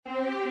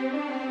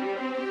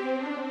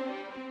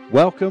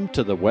Welcome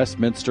to the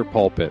Westminster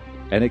Pulpit,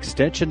 an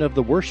extension of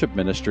the worship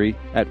ministry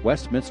at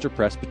Westminster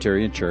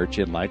Presbyterian Church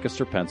in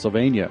Lancaster,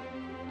 Pennsylvania.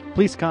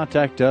 Please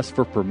contact us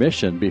for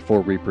permission before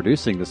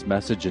reproducing this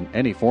message in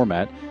any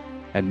format,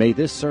 and may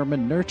this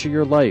sermon nurture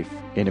your life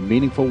in a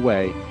meaningful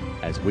way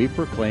as we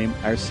proclaim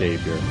our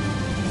Savior.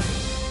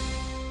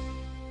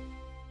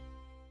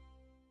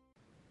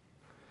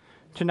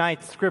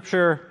 Tonight's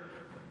scripture,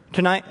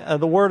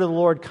 the word of the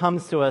Lord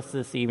comes to us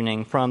this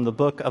evening from the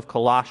book of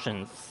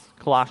Colossians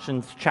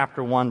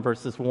chapter 1,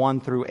 verses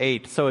 1 through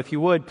 8. So if you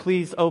would,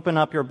 please open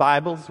up your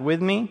Bibles with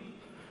me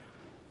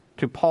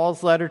to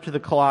Paul's letter to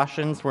the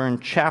Colossians. We're in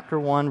chapter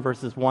 1,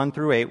 verses 1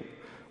 through 8.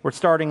 We're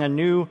starting a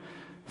new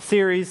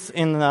series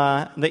in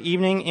the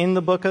evening in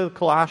the book of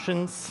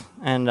Colossians,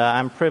 and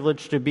I'm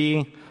privileged to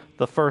be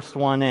the first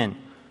one in.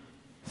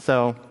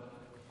 So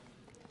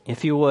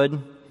if you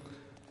would,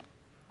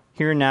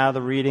 hear now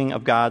the reading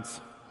of God's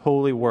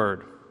holy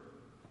word.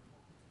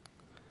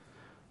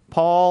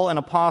 Paul, an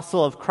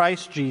apostle of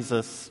Christ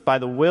Jesus, by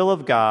the will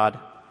of God,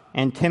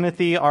 and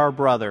Timothy, our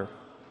brother,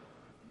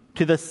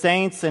 to the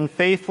saints and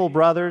faithful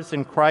brothers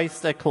in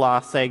Christ at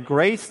Colossae,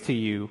 grace to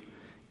you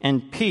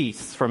and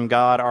peace from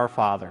God our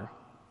Father.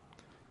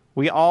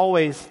 We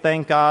always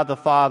thank God the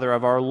Father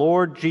of our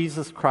Lord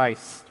Jesus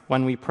Christ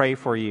when we pray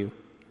for you,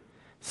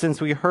 since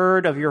we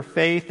heard of your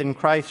faith in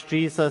Christ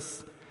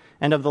Jesus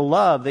and of the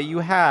love that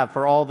you have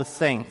for all the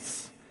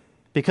saints,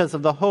 because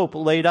of the hope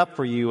laid up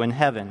for you in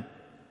heaven.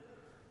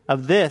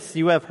 Of this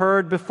you have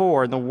heard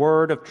before in the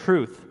word of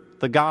truth,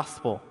 the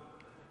gospel,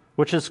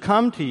 which has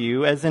come to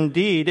you, as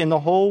indeed in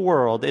the whole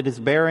world it is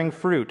bearing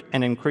fruit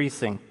and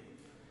increasing,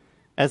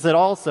 as it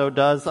also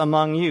does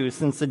among you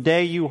since the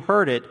day you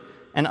heard it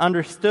and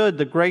understood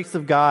the grace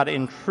of God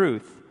in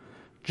truth,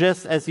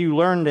 just as you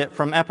learned it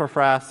from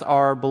Epaphras,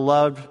 our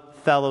beloved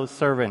fellow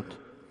servant.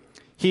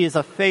 He is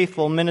a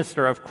faithful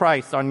minister of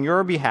Christ on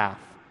your behalf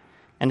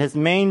and has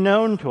made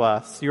known to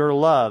us your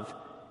love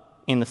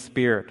in the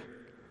Spirit.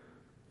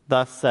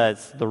 Thus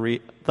says the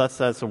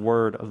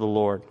word of the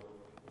Lord.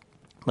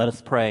 Let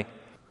us pray.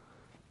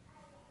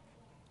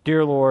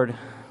 Dear Lord,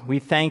 we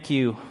thank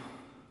you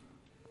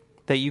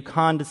that you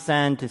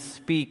condescend to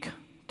speak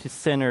to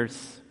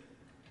sinners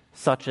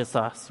such as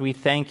us. We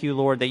thank you,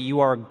 Lord, that you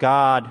are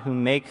God who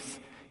makes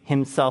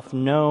himself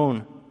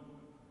known.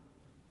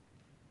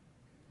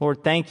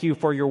 Lord, thank you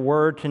for your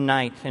word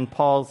tonight in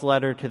Paul's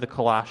letter to the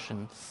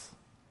Colossians.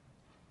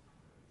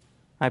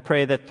 I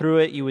pray that through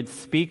it you would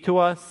speak to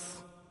us,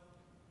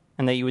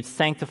 and that you would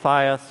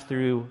sanctify us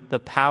through the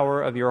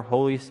power of your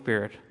Holy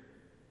Spirit.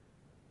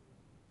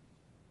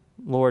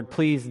 Lord,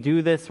 please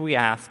do this, we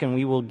ask, and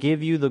we will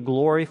give you the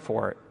glory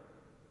for it.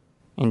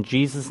 In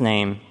Jesus'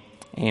 name,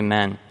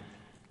 amen.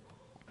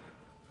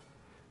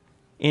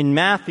 In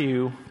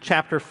Matthew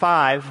chapter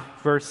 5,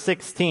 verse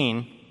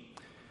 16,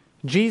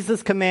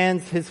 Jesus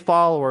commands his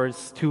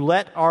followers to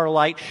let our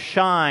light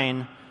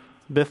shine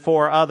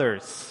before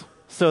others,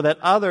 so that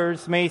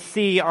others may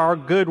see our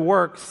good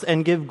works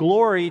and give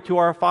glory to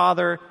our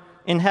Father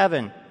in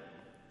heaven.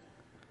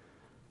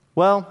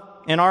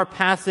 Well, in our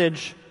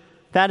passage,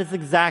 that is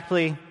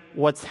exactly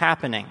what's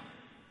happening.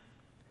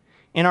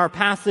 In our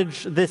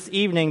passage this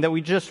evening that we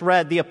just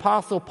read, the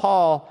Apostle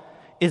Paul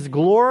is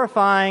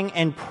glorifying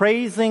and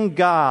praising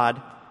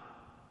God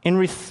in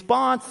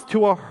response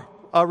to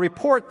a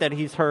report that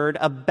he's heard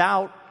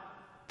about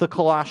the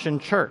Colossian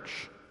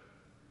church.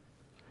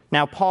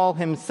 Now, Paul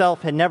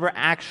himself had never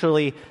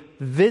actually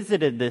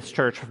visited this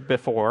church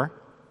before,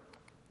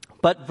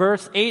 but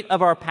verse 8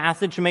 of our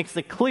passage makes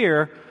it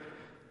clear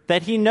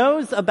that he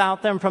knows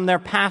about them from their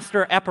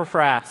pastor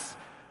Epaphras,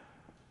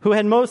 who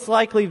had most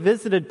likely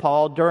visited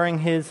Paul during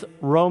his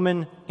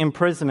Roman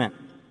imprisonment.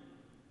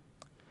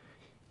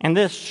 And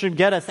this should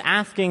get us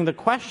asking the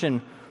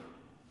question,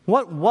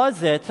 what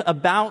was it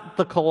about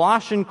the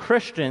Colossian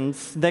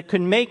Christians that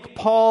could make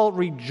Paul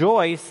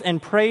rejoice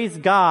and praise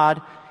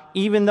God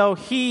even though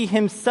he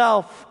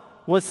himself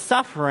was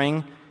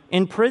suffering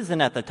in prison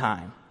at the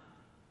time?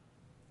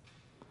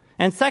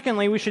 And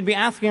secondly, we should be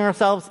asking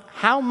ourselves,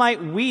 how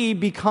might we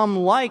become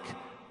like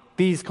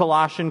these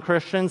Colossian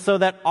Christians so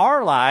that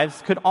our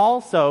lives could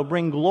also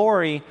bring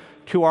glory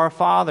to our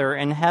Father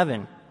in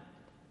heaven?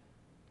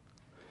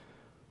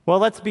 Well,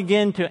 let's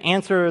begin to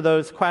answer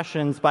those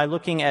questions by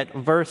looking at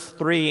verse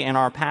 3 in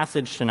our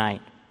passage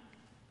tonight.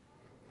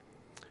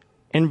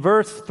 In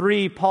verse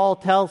 3, Paul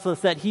tells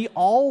us that he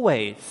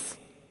always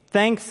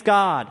thanks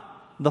God,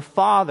 the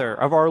Father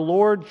of our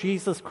Lord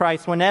Jesus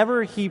Christ,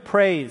 whenever he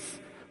prays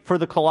for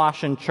the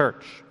Colossian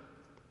church.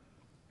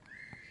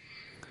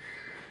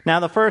 Now,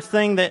 the first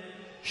thing that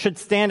should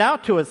stand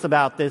out to us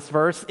about this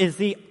verse is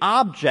the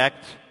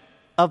object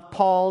of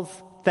Paul's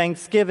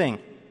thanksgiving.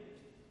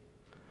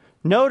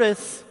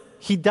 Notice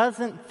he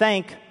doesn't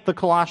thank the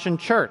Colossian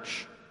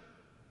church.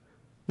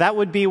 That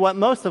would be what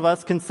most of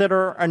us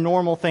consider a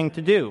normal thing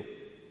to do.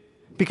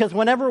 Because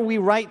whenever we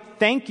write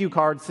thank you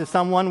cards to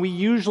someone, we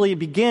usually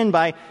begin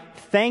by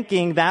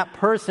thanking that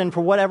person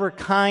for whatever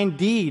kind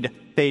deed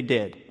they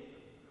did.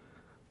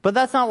 But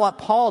that's not what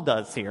Paul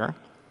does here.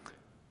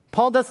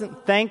 Paul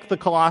doesn't thank the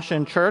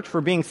Colossian church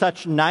for being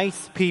such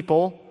nice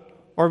people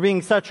or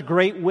being such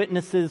great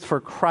witnesses for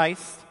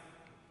Christ.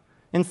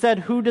 Instead,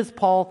 who does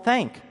Paul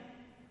thank?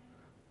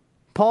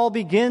 Paul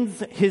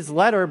begins his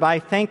letter by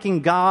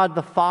thanking God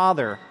the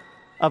Father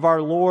of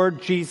our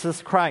Lord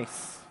Jesus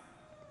Christ.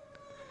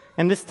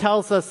 And this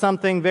tells us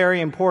something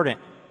very important.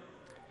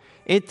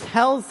 It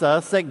tells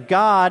us that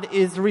God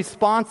is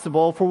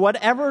responsible for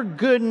whatever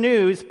good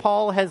news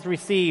Paul has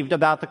received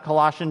about the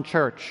Colossian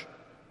church.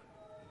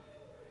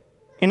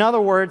 In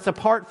other words,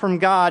 apart from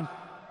God,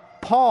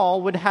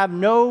 Paul would have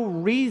no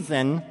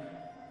reason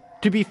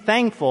to be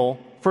thankful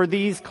for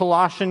these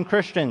Colossian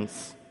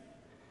Christians,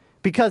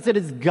 because it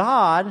is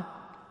God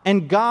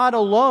and God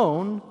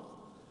alone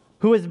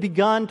who has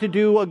begun to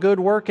do a good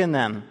work in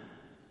them.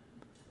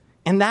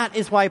 And that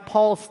is why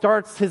Paul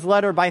starts his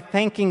letter by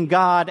thanking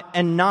God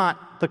and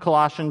not the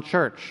Colossian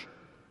church.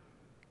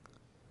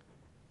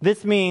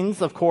 This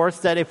means, of course,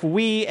 that if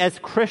we as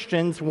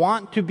Christians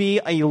want to be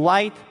a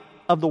light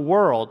of the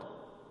world,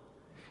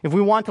 if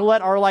we want to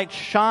let our light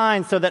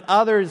shine so that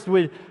others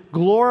would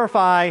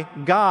glorify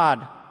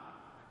God,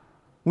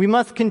 we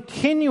must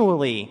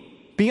continually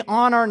be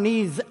on our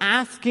knees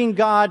asking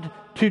God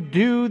to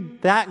do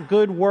that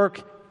good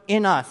work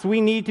in us.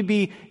 We need to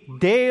be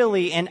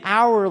daily and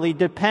hourly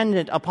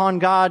dependent upon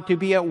God to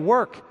be at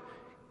work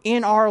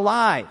in our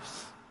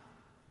lives.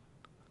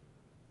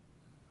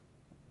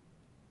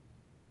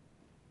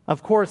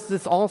 Of course,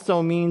 this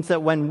also means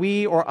that when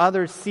we or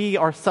others see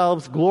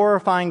ourselves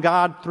glorifying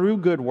God through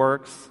good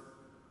works,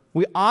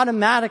 we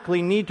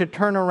automatically need to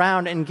turn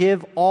around and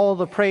give all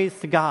the praise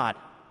to God.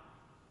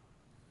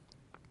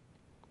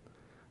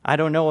 I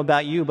don't know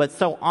about you, but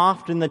so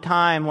often the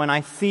time when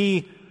I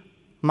see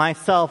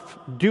myself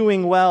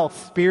doing well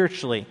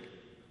spiritually,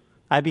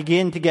 I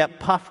begin to get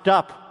puffed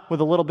up with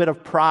a little bit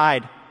of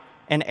pride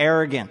and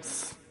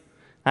arrogance.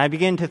 I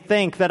begin to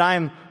think that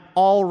I'm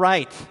all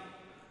right,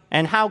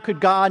 and how could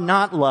God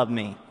not love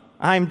me?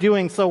 I'm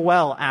doing so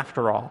well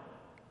after all.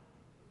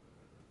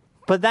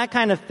 But that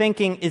kind of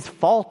thinking is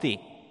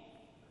faulty,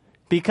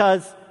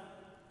 because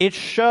it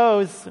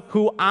shows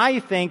who I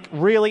think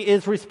really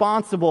is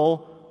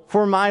responsible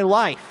for my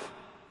life,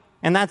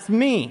 and that's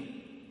me.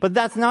 But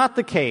that's not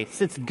the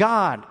case. It's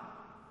God.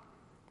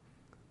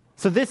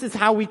 So this is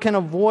how we can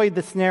avoid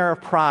the snare of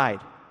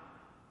pride.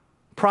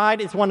 Pride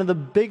is one of the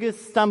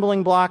biggest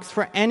stumbling blocks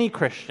for any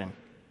Christian.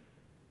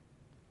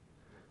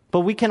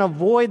 But we can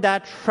avoid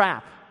that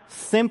trap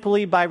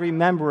simply by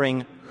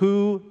remembering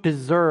who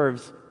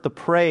deserves the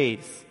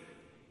praise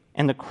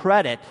and the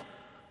credit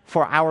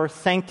for our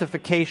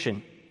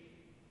sanctification.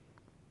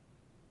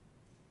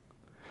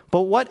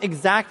 But what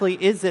exactly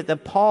is it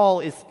that Paul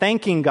is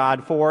thanking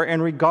God for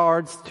in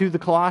regards to the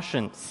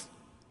Colossians?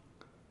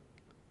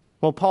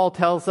 Well, Paul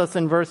tells us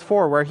in verse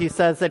 4 where he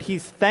says that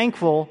he's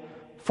thankful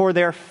for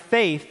their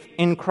faith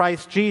in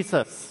Christ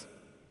Jesus.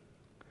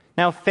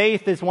 Now,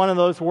 faith is one of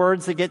those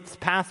words that gets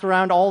passed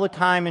around all the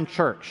time in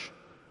church.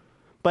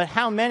 But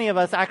how many of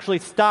us actually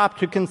stop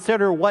to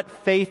consider what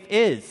faith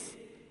is?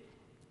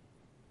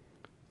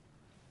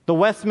 The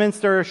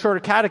Westminster Shorter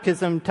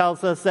Catechism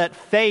tells us that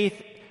faith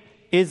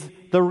is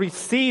the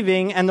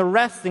receiving and the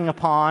resting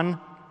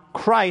upon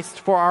Christ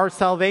for our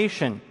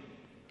salvation.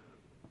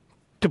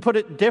 To put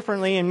it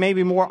differently, in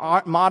maybe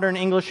more modern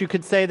English, you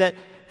could say that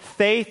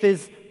faith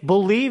is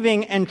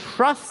believing and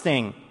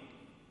trusting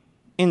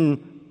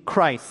in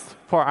Christ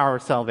for our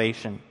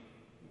salvation.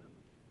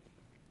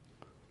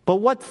 But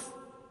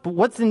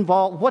what's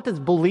involved? What does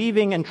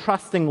believing and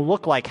trusting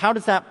look like? How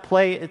does that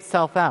play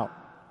itself out?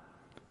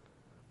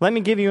 Let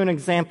me give you an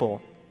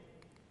example.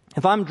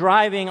 If I'm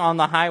driving on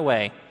the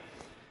highway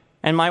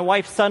and my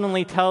wife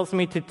suddenly tells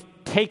me to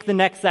take the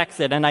next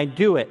exit and I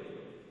do it,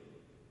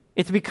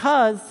 it's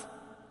because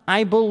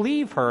I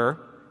believe her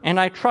and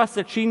I trust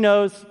that she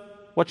knows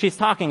what she's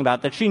talking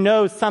about, that she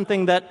knows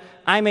something that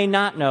I may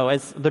not know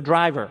as the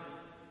driver.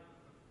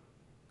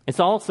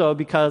 It's also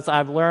because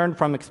I've learned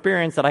from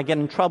experience that I get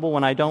in trouble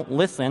when I don't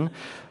listen,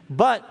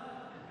 but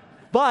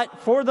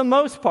for the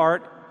most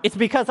part, it's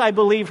because I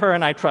believe her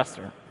and I trust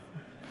her.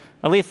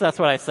 At least that's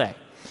what I say.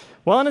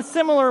 Well, in a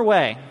similar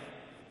way,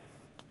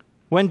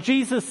 when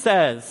Jesus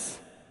says,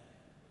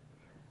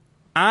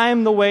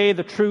 "I'm the way,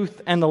 the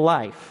truth, and the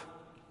life.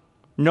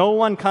 No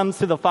one comes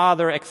to the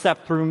Father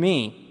except through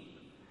me,"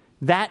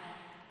 that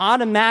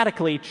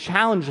automatically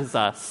challenges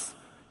us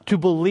to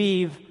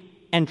believe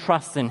and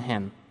trust in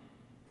him.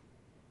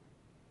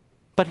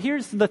 But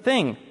here's the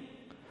thing.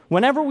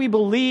 Whenever we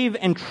believe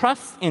and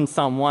trust in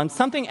someone,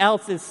 something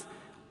else is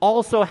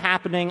also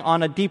happening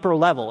on a deeper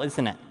level,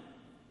 isn't it?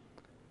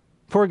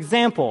 For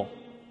example,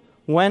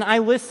 when I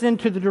listen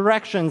to the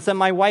directions that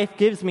my wife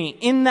gives me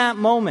in that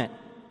moment,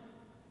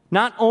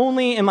 not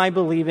only am I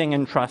believing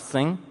and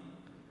trusting,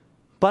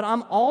 but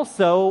I'm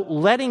also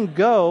letting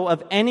go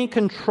of any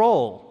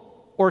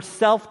control or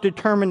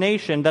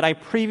self-determination that I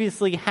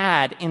previously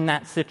had in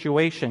that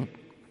situation.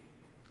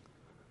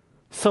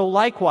 So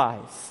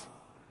likewise,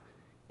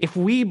 if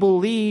we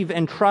believe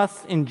and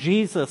trust in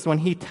Jesus when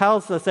he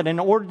tells us that in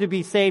order to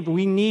be saved,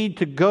 we need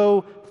to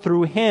go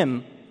through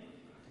him,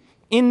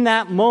 in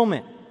that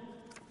moment,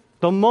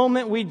 the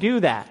moment we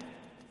do that,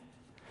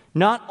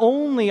 not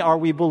only are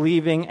we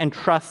believing and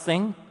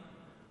trusting,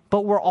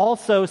 but we're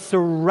also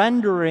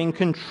surrendering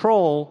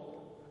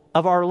control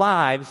of our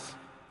lives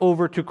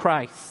over to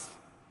Christ.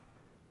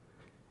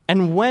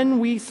 And when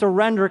we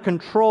surrender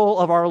control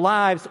of our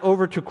lives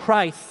over to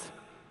Christ,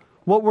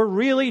 what we're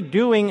really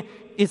doing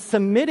is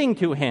submitting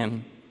to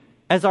him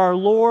as our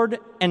Lord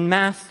and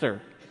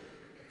Master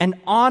and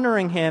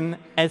honoring him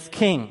as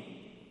King.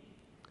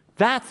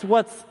 That's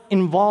what's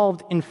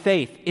involved in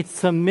faith. It's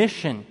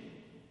submission.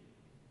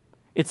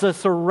 It's a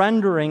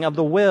surrendering of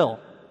the will.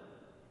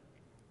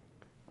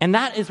 And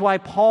that is why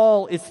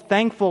Paul is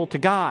thankful to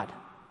God.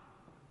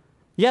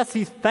 Yes,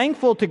 he's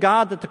thankful to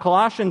God that the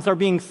Colossians are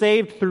being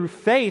saved through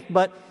faith,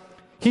 but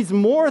he's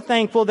more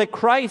thankful that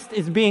Christ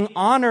is being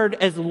honored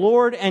as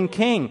Lord and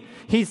King.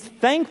 He's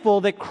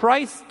thankful that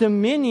Christ's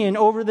dominion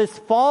over this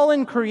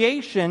fallen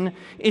creation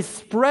is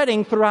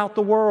spreading throughout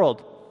the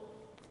world.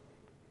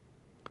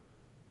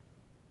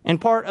 And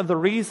part of the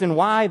reason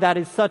why that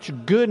is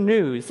such good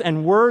news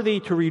and worthy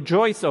to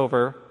rejoice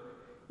over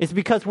is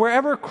because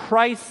wherever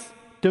Christ's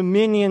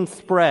dominion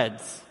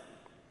spreads,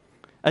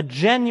 a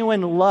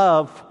genuine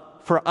love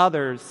for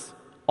others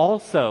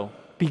also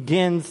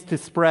begins to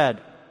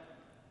spread.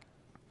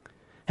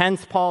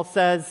 Hence, Paul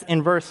says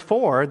in verse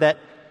 4 that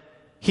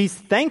he's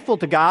thankful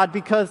to God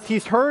because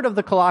he's heard of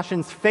the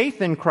Colossians'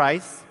 faith in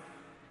Christ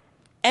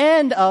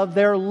and of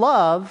their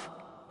love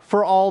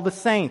for all the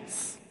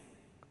saints.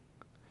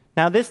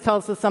 Now, this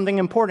tells us something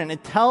important.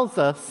 It tells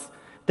us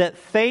that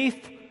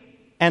faith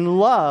and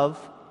love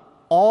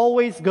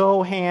always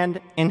go hand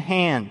in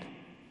hand.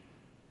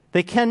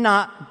 They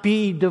cannot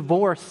be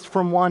divorced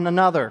from one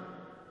another.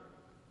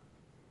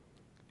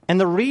 And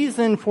the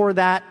reason for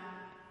that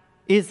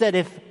is that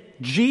if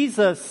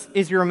Jesus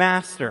is your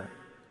master,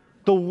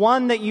 the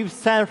one that you've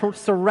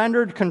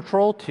surrendered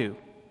control to,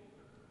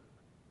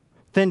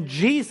 then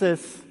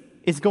Jesus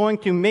is going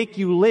to make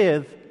you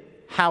live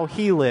how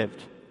he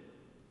lived.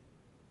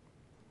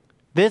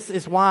 This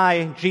is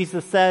why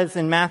Jesus says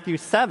in Matthew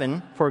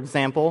 7, for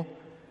example,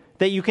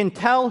 that you can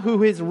tell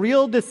who his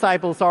real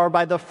disciples are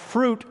by the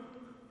fruit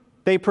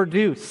they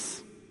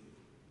produce.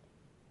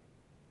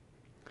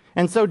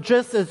 And so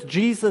just as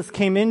Jesus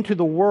came into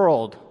the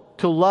world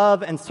to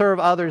love and serve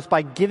others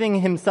by giving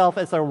himself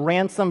as a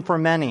ransom for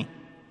many,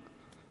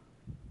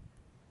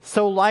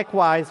 so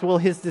likewise will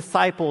his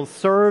disciples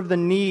serve the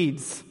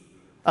needs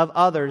of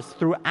others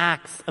through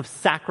acts of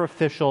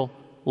sacrificial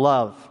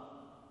love.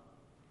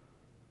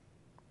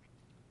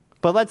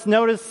 But let's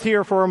notice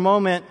here for a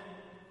moment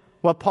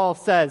what Paul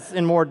says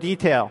in more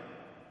detail.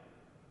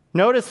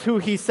 Notice who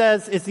he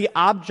says is the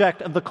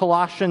object of the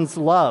Colossians'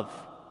 love.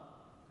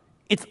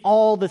 It's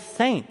all the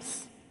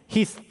saints.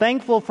 He's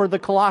thankful for the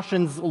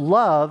Colossians'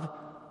 love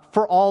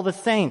for all the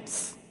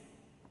saints,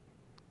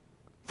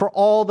 for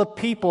all the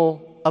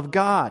people of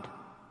God.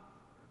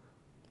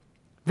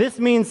 This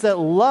means that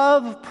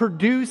love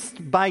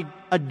produced by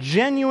a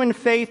genuine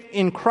faith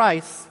in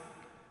Christ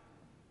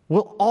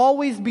will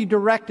always be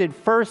directed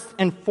first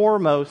and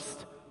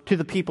foremost to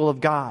the people of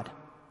God.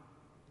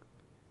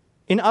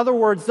 In other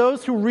words,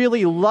 those who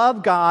really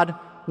love God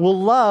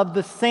will love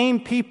the same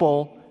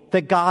people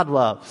that God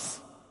loves.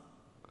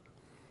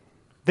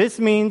 This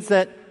means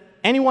that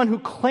anyone who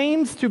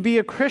claims to be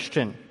a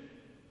Christian,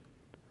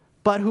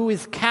 but who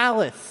is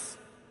callous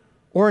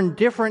or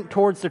indifferent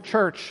towards the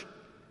church,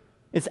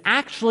 is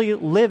actually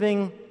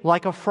living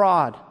like a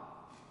fraud.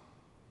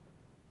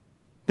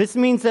 This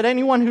means that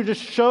anyone who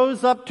just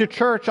shows up to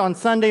church on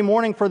Sunday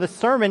morning for the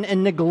sermon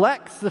and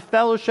neglects the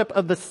fellowship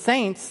of the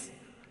saints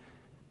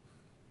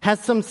has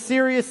some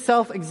serious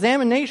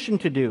self-examination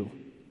to do.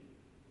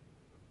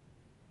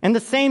 And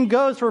the same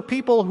goes for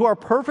people who are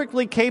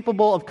perfectly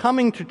capable of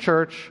coming to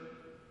church,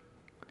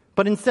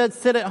 but instead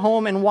sit at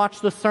home and watch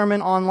the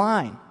sermon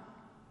online.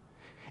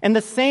 And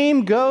the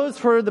same goes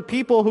for the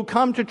people who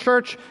come to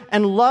church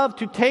and love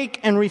to take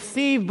and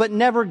receive, but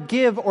never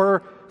give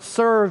or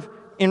serve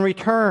in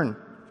return.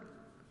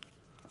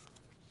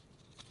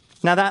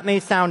 Now that may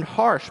sound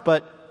harsh,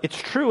 but it's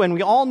true, and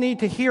we all need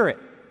to hear it.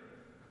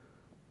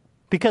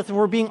 Because if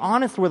we're being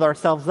honest with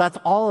ourselves, that's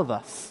all of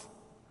us.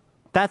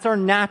 That's our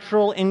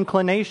natural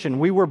inclination.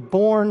 We were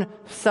born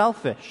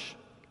selfish.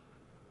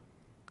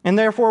 And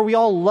therefore, we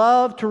all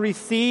love to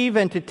receive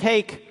and to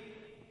take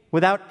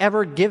without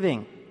ever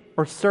giving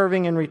or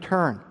serving in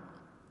return.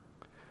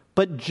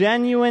 But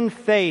genuine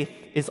faith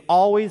is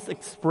always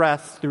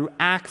expressed through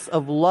acts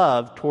of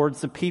love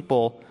towards the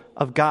people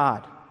of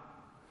God.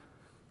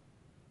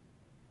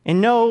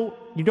 And no,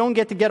 you don't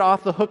get to get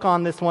off the hook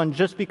on this one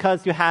just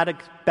because you had a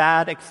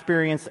bad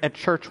experience at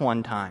church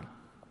one time.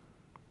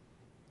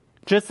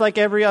 Just like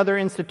every other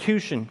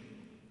institution,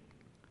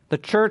 the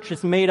church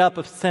is made up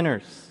of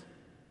sinners,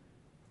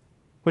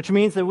 which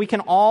means that we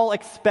can all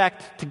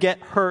expect to get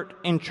hurt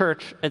in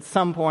church at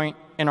some point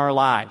in our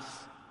lives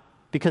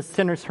because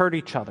sinners hurt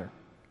each other.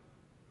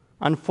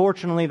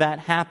 Unfortunately, that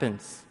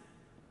happens.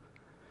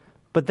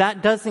 But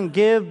that doesn't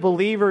give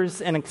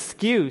believers an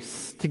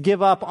excuse to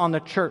give up on the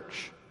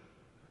church.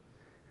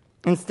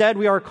 Instead,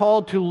 we are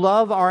called to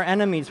love our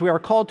enemies. We are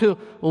called to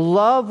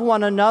love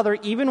one another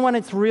even when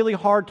it's really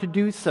hard to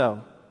do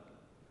so.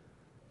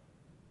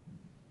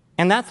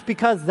 And that's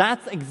because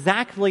that's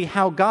exactly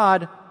how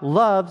God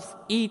loves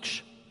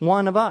each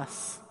one of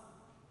us.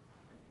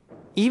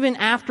 Even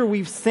after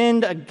we've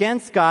sinned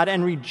against God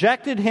and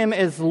rejected Him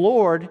as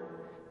Lord,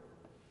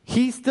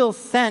 He still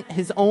sent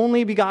His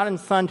only begotten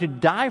Son to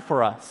die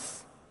for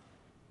us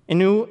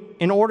in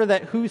order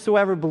that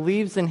whosoever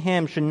believes in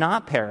Him should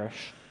not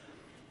perish,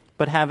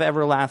 but have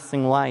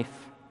everlasting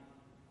life.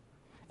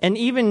 And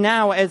even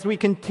now, as we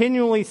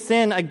continually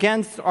sin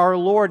against our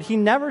Lord, He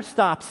never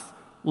stops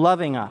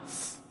loving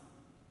us.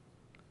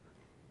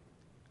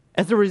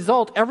 As a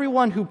result,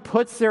 everyone who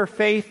puts their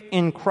faith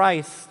in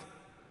Christ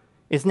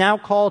is now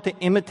called to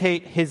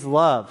imitate His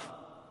love,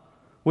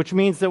 which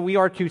means that we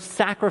are to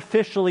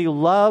sacrificially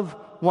love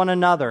one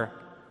another,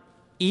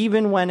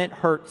 even when it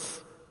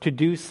hurts to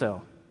do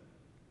so.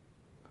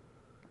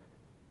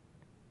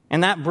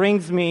 And that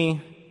brings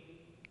me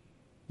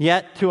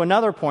yet to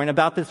another point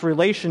about this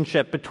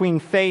relationship between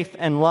faith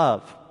and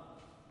love.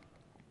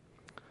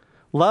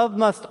 Love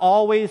must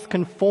always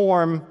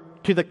conform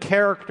to the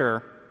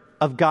character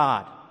of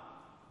God,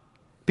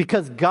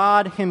 because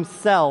God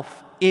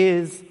Himself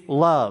is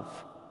love.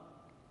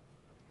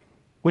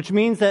 Which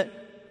means that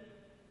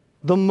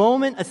the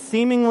moment a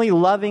seemingly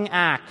loving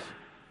act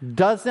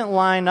doesn't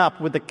line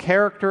up with the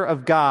character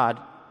of God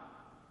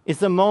is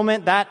the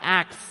moment that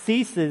act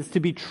ceases to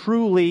be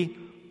truly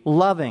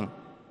loving.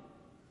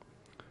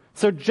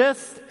 So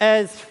just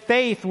as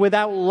faith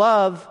without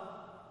love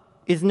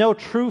is no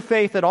true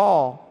faith at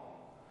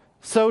all,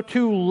 so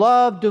too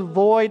love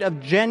devoid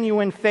of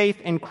genuine faith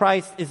in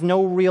Christ is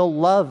no real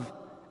love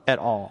at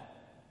all.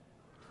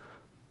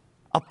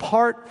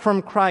 Apart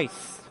from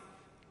Christ,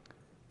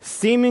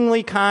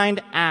 seemingly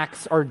kind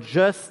acts are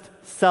just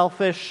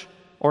selfish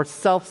or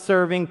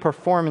self-serving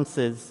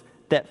performances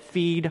that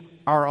feed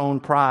our own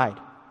pride.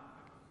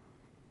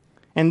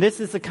 And this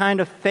is the kind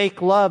of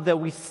fake love that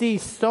we see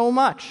so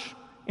much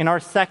in our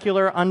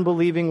secular,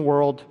 unbelieving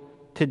world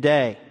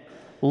today.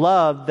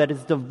 Love that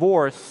is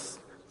divorced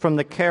from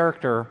the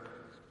character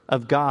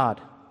of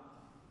God.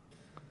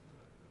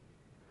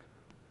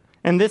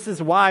 And this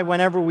is why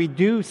whenever we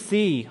do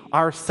see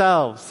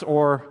ourselves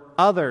or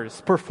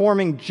others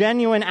performing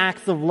genuine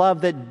acts of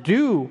love that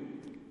do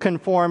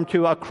conform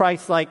to a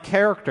Christ-like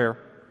character,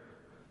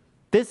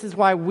 this is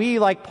why we,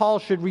 like Paul,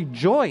 should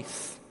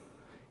rejoice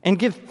and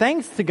give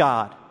thanks to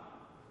God.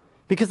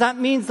 Because that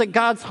means that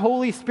God's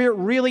Holy Spirit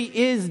really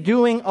is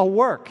doing a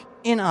work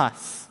in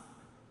us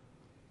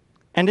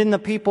and in the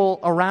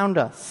people around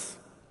us.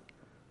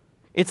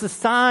 It's a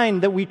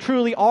sign that we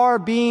truly are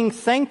being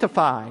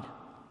sanctified.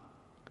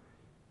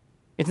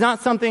 It's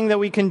not something that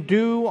we can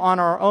do on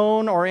our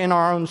own or in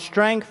our own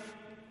strength,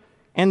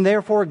 and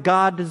therefore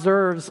God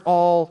deserves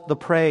all the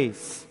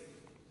praise.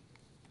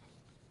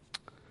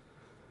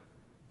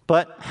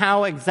 But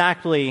how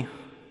exactly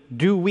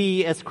do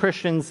we as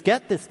Christians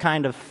get this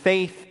kind of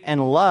faith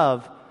and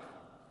love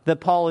that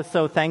Paul is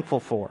so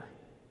thankful for?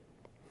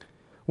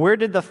 Where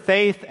did the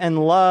faith and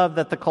love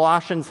that the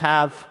Colossians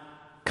have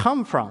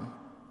come from?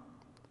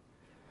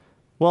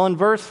 Well, in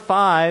verse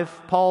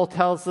 5, Paul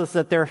tells us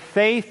that their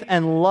faith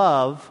and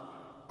love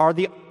are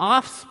the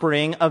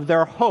offspring of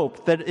their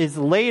hope that is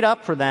laid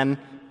up for them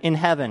in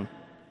heaven.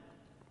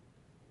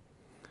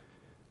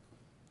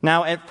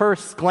 Now, at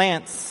first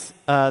glance,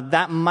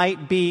 that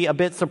might be a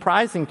bit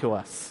surprising to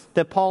us,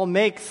 that Paul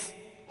makes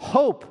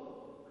hope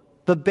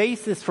the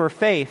basis for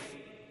faith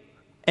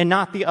and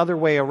not the other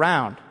way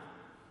around.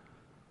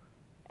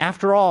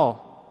 After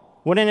all,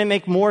 wouldn't it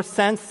make more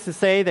sense to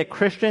say that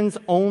Christians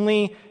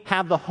only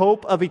have the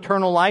hope of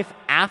eternal life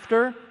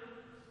after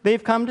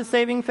they've come to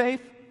saving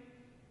faith?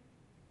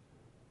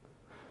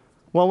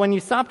 Well, when you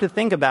stop to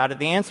think about it,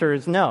 the answer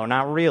is no,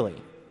 not really.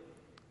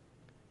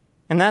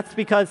 And that's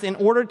because in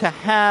order to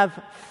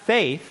have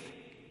faith,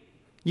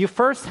 you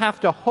first have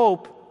to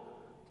hope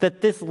that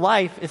this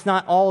life is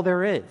not all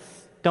there is,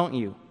 don't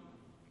you?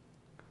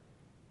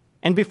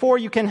 And before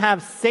you can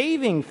have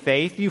saving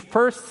faith, you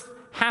first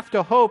have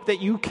to hope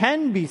that you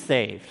can be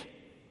saved.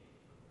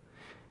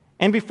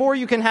 And before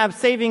you can have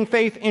saving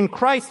faith in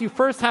Christ, you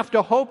first have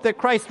to hope that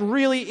Christ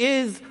really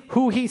is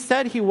who He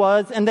said He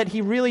was and that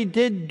He really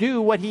did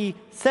do what He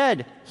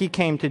said He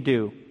came to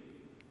do.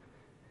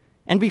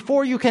 And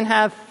before you can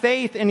have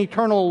faith in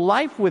eternal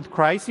life with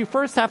Christ, you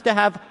first have to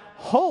have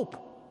hope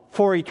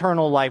for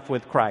eternal life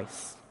with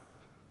Christ.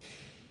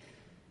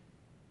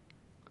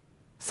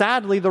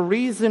 Sadly, the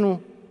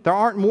reason there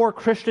aren't more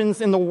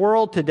Christians in the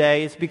world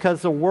today is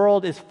because the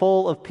world is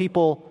full of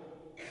people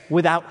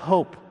without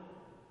hope.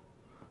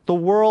 The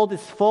world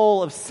is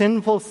full of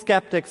sinful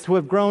skeptics who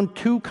have grown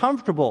too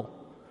comfortable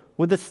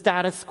with the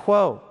status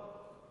quo.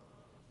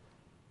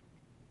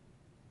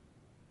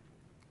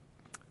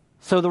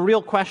 So the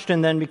real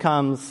question then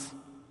becomes,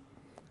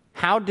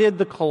 how did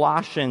the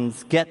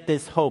Colossians get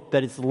this hope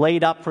that is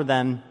laid up for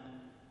them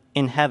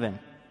in heaven?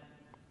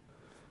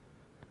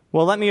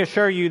 Well, let me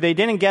assure you, they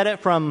didn't get it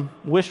from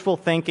wishful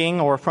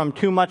thinking or from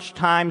too much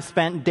time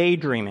spent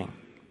daydreaming.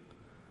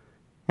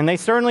 And they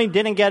certainly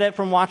didn't get it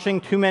from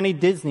watching too many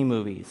Disney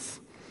movies.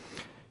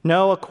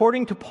 No,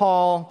 according to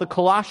Paul, the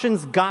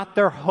Colossians got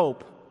their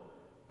hope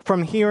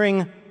from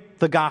hearing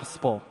the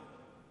gospel,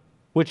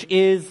 which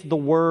is the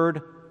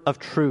word of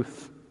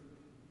truth.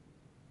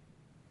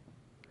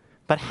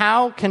 But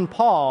how can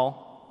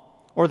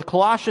Paul, or the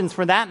Colossians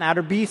for that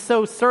matter, be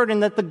so certain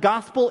that the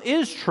gospel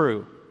is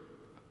true?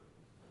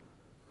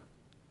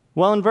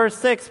 Well, in verse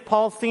 6,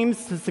 Paul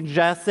seems to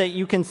suggest that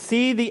you can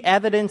see the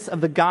evidence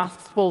of the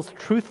gospel's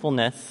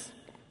truthfulness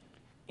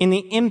in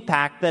the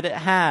impact that it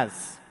has.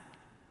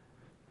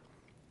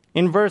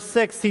 In verse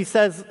 6, he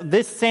says,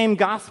 this same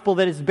gospel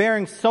that is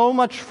bearing so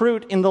much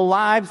fruit in the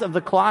lives of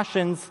the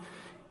Colossians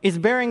is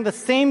bearing the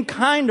same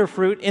kind of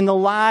fruit in the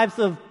lives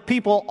of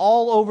people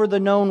all over the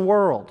known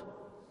world.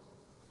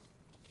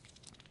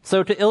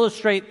 So to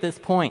illustrate this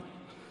point,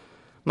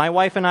 my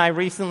wife and I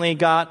recently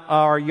got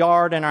our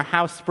yard and our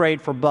house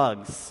sprayed for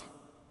bugs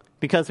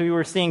because we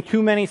were seeing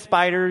too many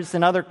spiders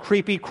and other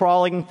creepy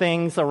crawling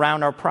things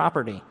around our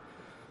property.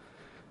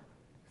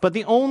 But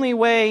the only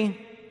way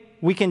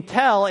we can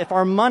tell if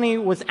our money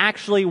was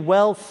actually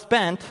well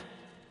spent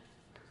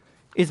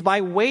is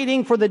by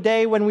waiting for the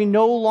day when we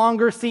no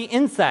longer see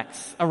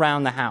insects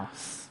around the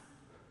house.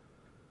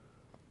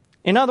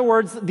 In other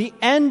words, the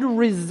end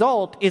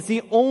result is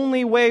the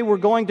only way we're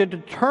going to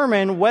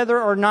determine whether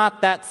or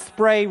not that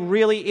spray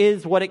really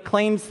is what it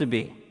claims to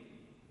be.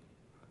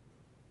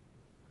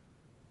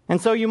 And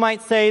so you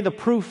might say the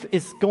proof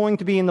is going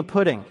to be in the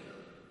pudding.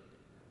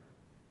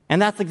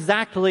 And that's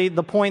exactly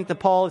the point that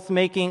Paul is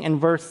making in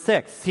verse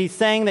 6. He's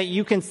saying that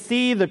you can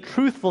see the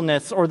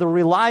truthfulness or the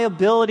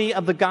reliability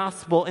of the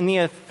gospel in the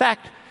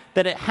effect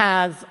that it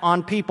has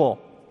on people.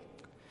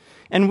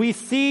 And we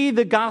see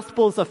the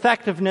gospel's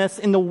effectiveness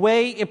in the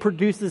way it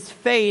produces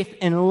faith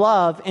and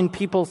love in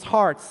people's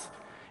hearts.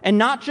 And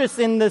not just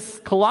in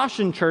this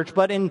Colossian church,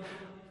 but in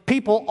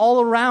people all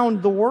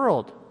around the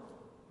world.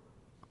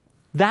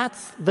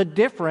 That's the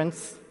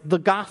difference the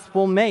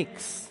gospel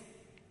makes.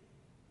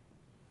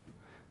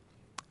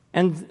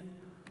 And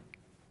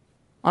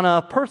on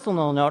a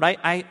personal note,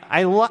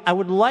 I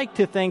would like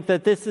to think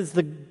that this is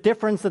the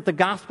difference that the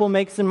gospel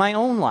makes in my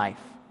own life.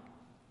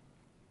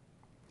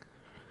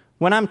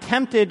 When I'm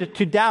tempted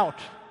to doubt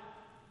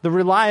the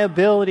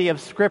reliability of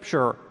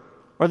Scripture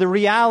or the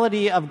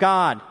reality of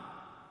God,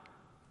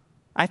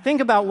 I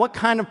think about what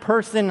kind of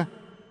person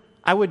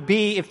I would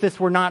be if this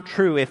were not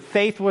true, if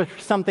faith was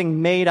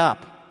something made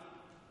up.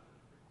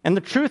 And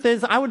the truth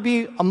is, I would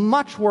be a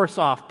much worse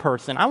off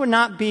person. I would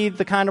not be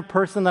the kind of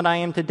person that I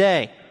am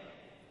today.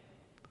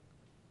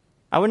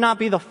 I would not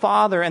be the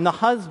father and the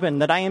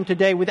husband that I am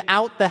today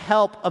without the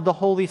help of the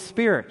Holy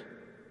Spirit.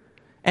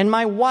 And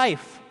my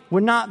wife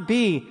would not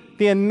be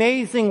the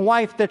amazing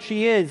wife that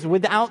she is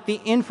without the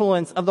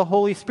influence of the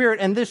Holy Spirit.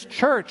 And this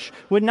church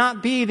would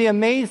not be the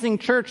amazing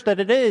church that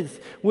it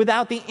is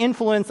without the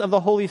influence of the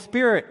Holy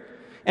Spirit.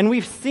 And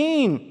we've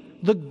seen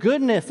the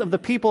goodness of the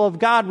people of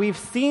God. We've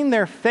seen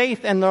their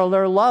faith and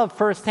their love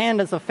firsthand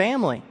as a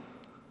family.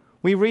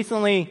 We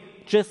recently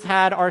just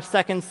had our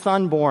second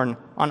son born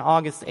on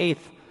August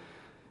 8th.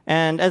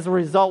 And as a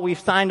result, we've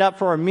signed up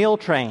for a meal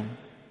train.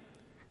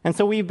 And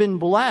so we've been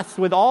blessed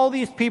with all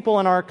these people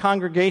in our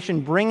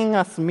congregation bringing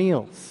us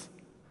meals.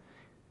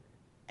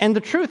 And the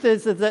truth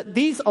is that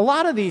a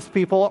lot of these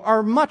people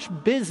are much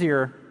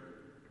busier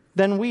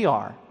than we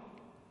are.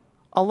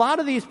 A lot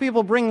of these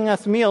people bringing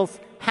us meals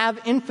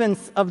have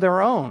infants of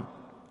their own.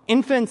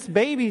 Infants,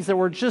 babies that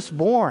were just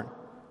born.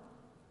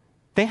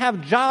 They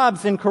have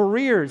jobs and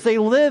careers. They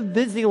live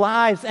busy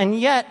lives, and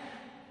yet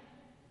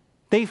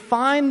they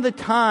find the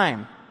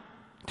time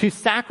to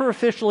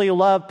sacrificially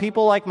love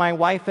people like my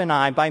wife and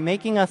I by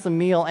making us a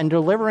meal and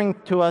delivering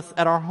to us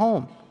at our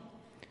home.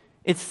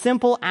 It's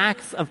simple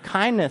acts of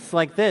kindness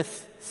like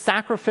this,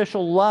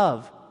 sacrificial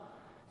love,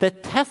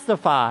 that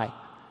testify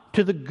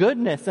to the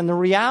goodness and the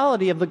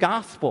reality of the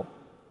gospel.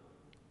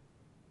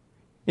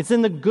 It's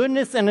in the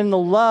goodness and in the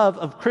love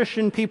of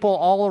Christian people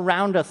all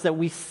around us that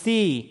we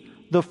see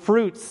the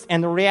fruits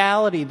and the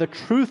reality, the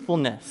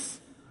truthfulness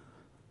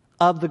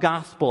of the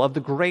gospel, of the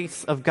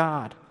grace of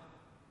God.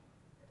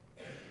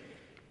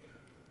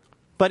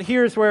 But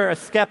here's where a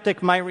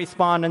skeptic might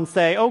respond and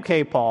say,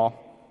 okay, Paul,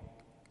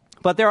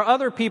 but there are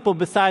other people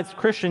besides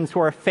Christians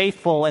who are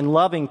faithful and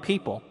loving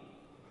people.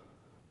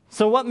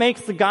 So what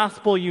makes the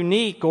gospel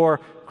unique or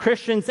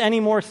Christians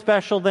any more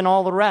special than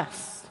all the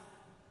rest?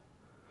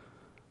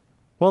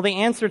 Well,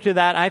 the answer to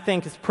that, I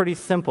think, is pretty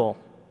simple.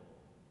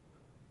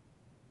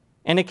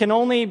 And it can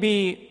only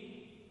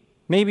be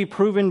maybe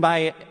proven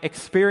by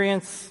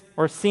experience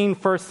or seen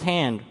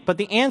firsthand. But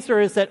the answer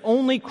is that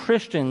only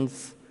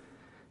Christians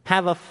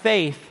have a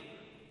faith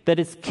that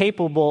is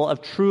capable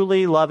of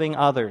truly loving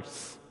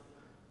others.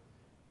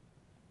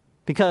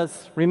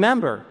 Because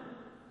remember,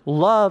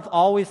 love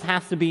always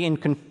has to be in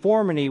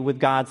conformity with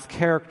God's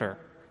character.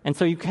 And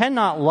so you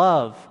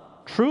cannot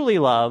truly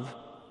love,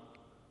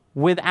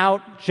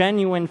 without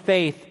genuine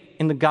faith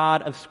in the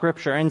God of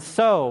Scripture. And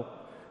so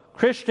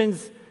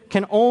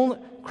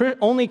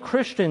only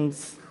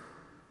Christians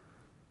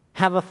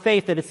have a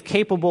faith that is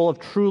capable of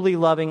truly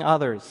loving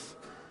others.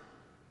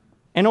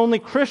 And only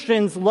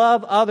Christians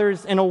love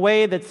others in a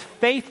way that's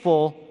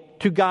faithful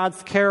to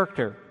God's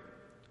character.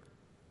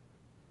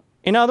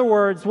 In other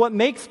words, what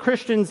makes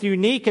Christians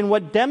unique and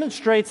what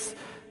demonstrates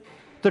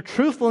the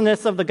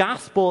truthfulness of the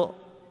gospel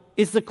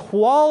is the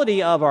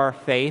quality of our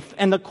faith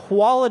and the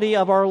quality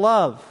of our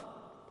love.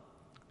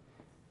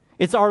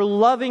 It's our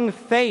loving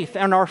faith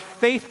and our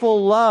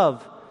faithful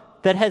love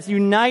that has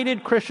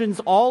united Christians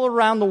all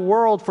around the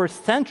world for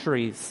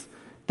centuries,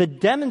 that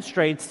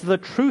demonstrates the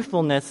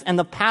truthfulness and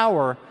the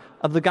power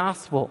of the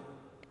gospel.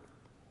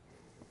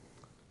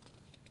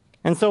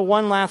 And so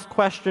one last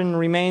question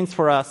remains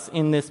for us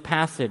in this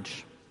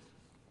passage.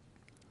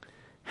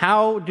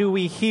 How do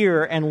we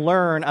hear and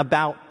learn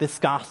about this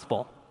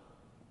gospel?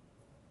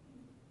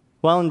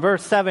 Well, in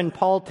verse 7,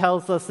 Paul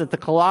tells us that the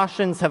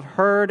Colossians have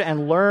heard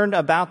and learned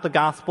about the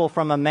gospel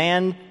from a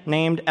man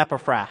named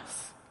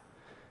Epaphras.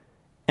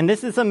 And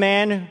this is a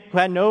man who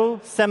had no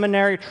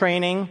seminary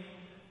training.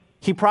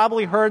 He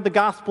probably heard the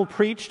gospel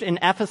preached in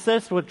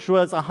Ephesus, which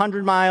was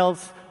 100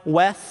 miles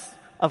west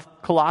of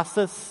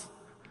Colossus.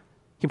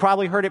 He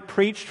probably heard it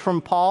preached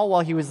from Paul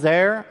while he was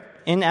there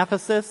in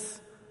Ephesus.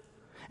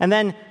 And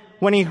then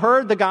when he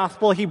heard the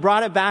gospel, he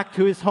brought it back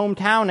to his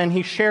hometown and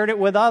he shared it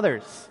with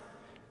others.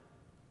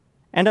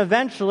 And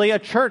eventually a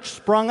church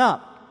sprung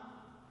up.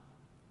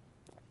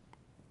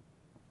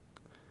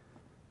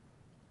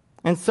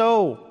 And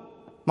so,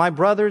 my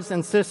brothers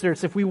and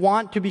sisters, if we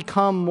want to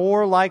become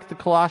more like the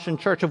Colossian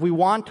church, if we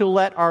want to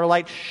let our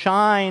light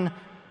shine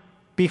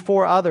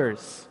before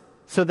others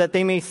so that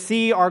they may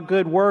see our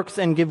good works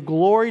and give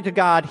glory to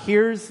God,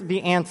 here's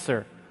the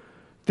answer.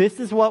 This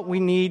is what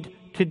we need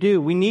to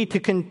do. We need to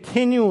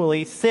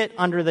continually sit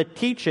under the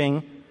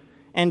teaching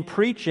and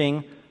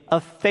preaching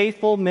of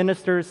faithful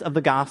ministers of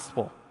the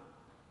gospel.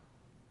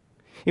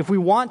 If we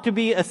want to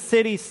be a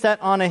city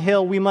set on a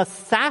hill, we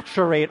must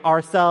saturate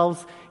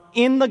ourselves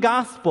in the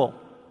gospel.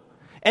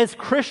 As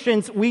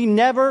Christians, we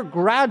never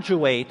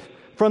graduate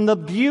from the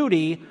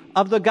beauty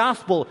of the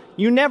gospel.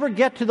 You never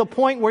get to the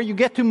point where you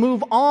get to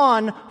move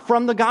on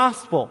from the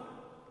gospel.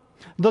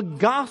 The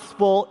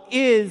gospel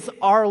is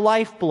our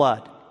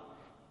lifeblood.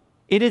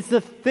 It is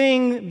the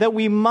thing that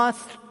we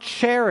must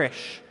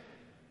cherish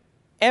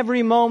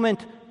every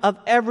moment of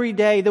every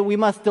day, that we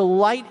must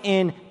delight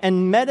in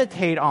and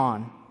meditate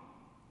on.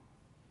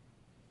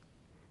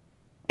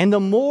 And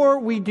the more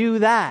we do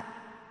that,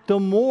 the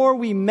more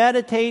we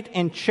meditate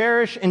and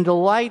cherish and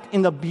delight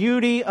in the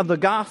beauty of the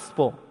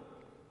gospel,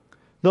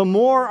 the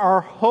more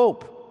our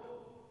hope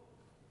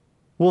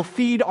will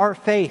feed our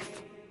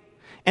faith,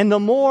 and the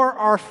more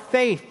our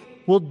faith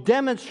will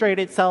demonstrate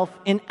itself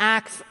in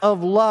acts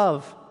of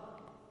love.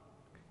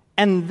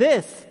 And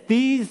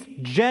these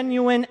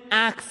genuine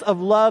acts of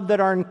love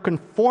that are in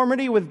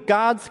conformity with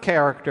God's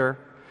character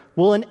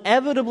will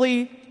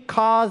inevitably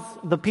cause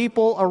the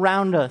people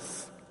around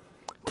us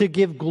to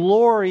give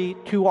glory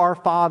to our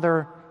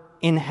Father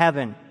in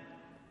heaven.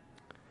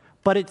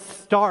 But it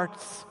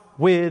starts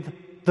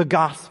with the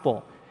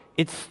gospel.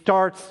 It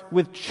starts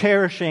with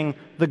cherishing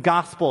the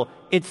gospel.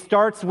 It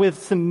starts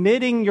with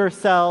submitting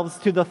yourselves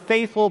to the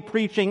faithful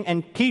preaching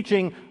and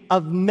teaching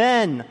of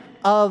men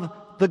of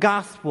the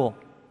gospel.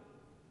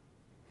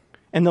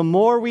 And the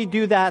more we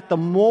do that, the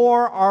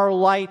more our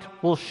light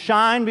will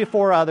shine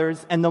before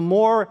others, and the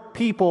more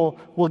people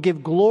will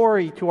give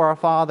glory to our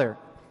Father.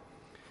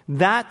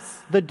 That's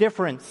the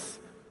difference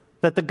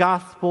that the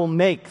gospel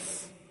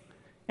makes.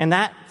 And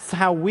that's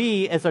how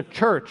we as a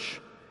church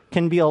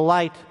can be a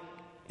light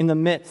in the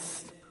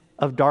midst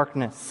of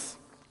darkness.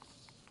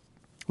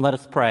 Let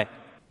us pray.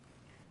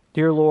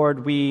 Dear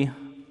Lord, we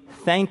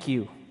thank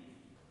you,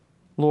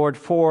 Lord,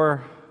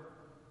 for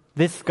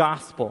this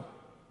gospel.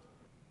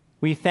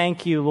 We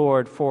thank you,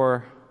 Lord,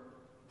 for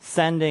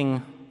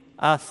sending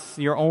us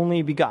your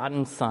only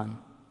begotten Son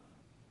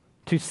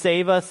to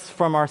save us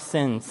from our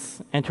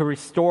sins and to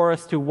restore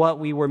us to what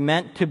we were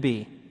meant to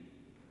be,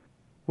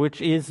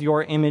 which is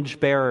your image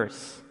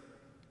bearers.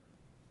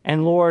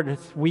 And Lord,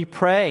 we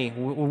pray,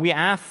 we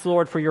ask,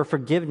 Lord, for your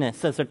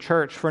forgiveness as a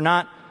church for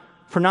not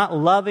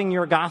loving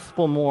your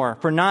gospel more,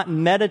 for not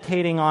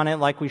meditating on it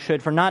like we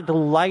should, for not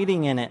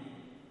delighting in it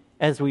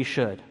as we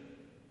should.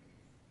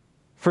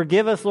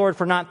 Forgive us, Lord,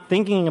 for not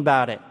thinking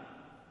about it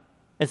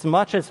as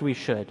much as we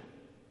should.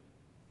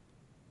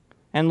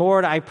 And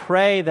Lord, I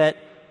pray that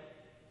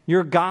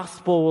your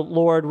gospel,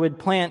 Lord, would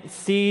plant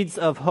seeds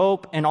of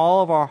hope in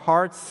all of our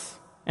hearts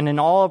and in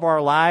all of our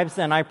lives.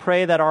 And I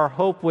pray that our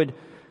hope would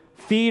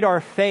feed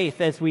our faith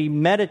as we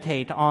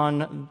meditate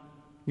on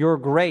your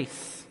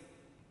grace.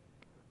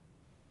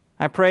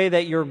 I pray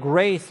that your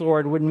grace,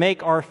 Lord, would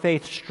make our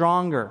faith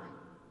stronger.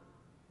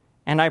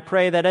 And I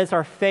pray that as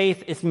our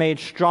faith is made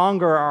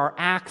stronger, our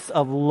acts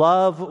of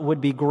love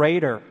would be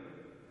greater.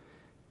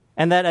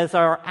 And that as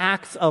our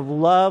acts of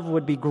love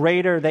would be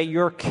greater, that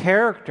your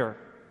character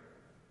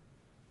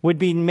would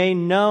be made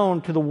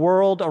known to the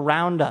world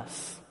around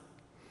us,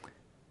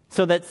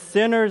 so that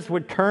sinners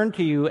would turn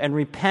to you and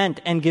repent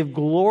and give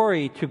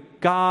glory to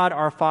God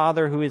our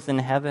Father who is in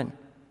heaven.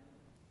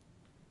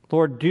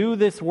 Lord, do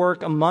this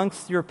work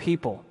amongst your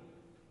people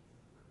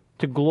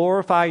to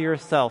glorify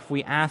yourself.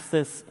 We ask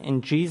this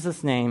in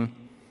Jesus' name.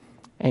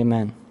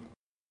 Amen.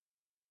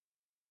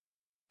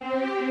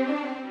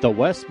 The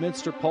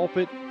Westminster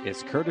Pulpit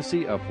is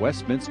courtesy of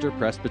Westminster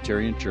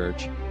Presbyterian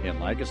Church in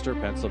Lancaster,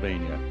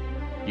 Pennsylvania.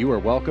 You are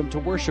welcome to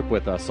worship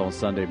with us on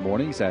Sunday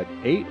mornings at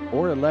 8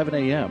 or 11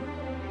 a.m.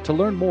 To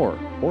learn more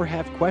or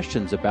have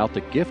questions about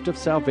the gift of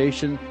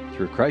salvation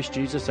through Christ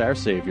Jesus our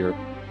Savior,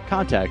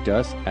 contact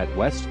us at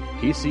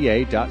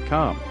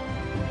westpca.com.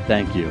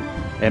 Thank you,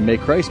 and may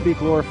Christ be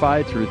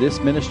glorified through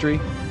this ministry,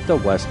 the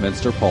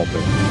Westminster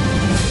Pulpit.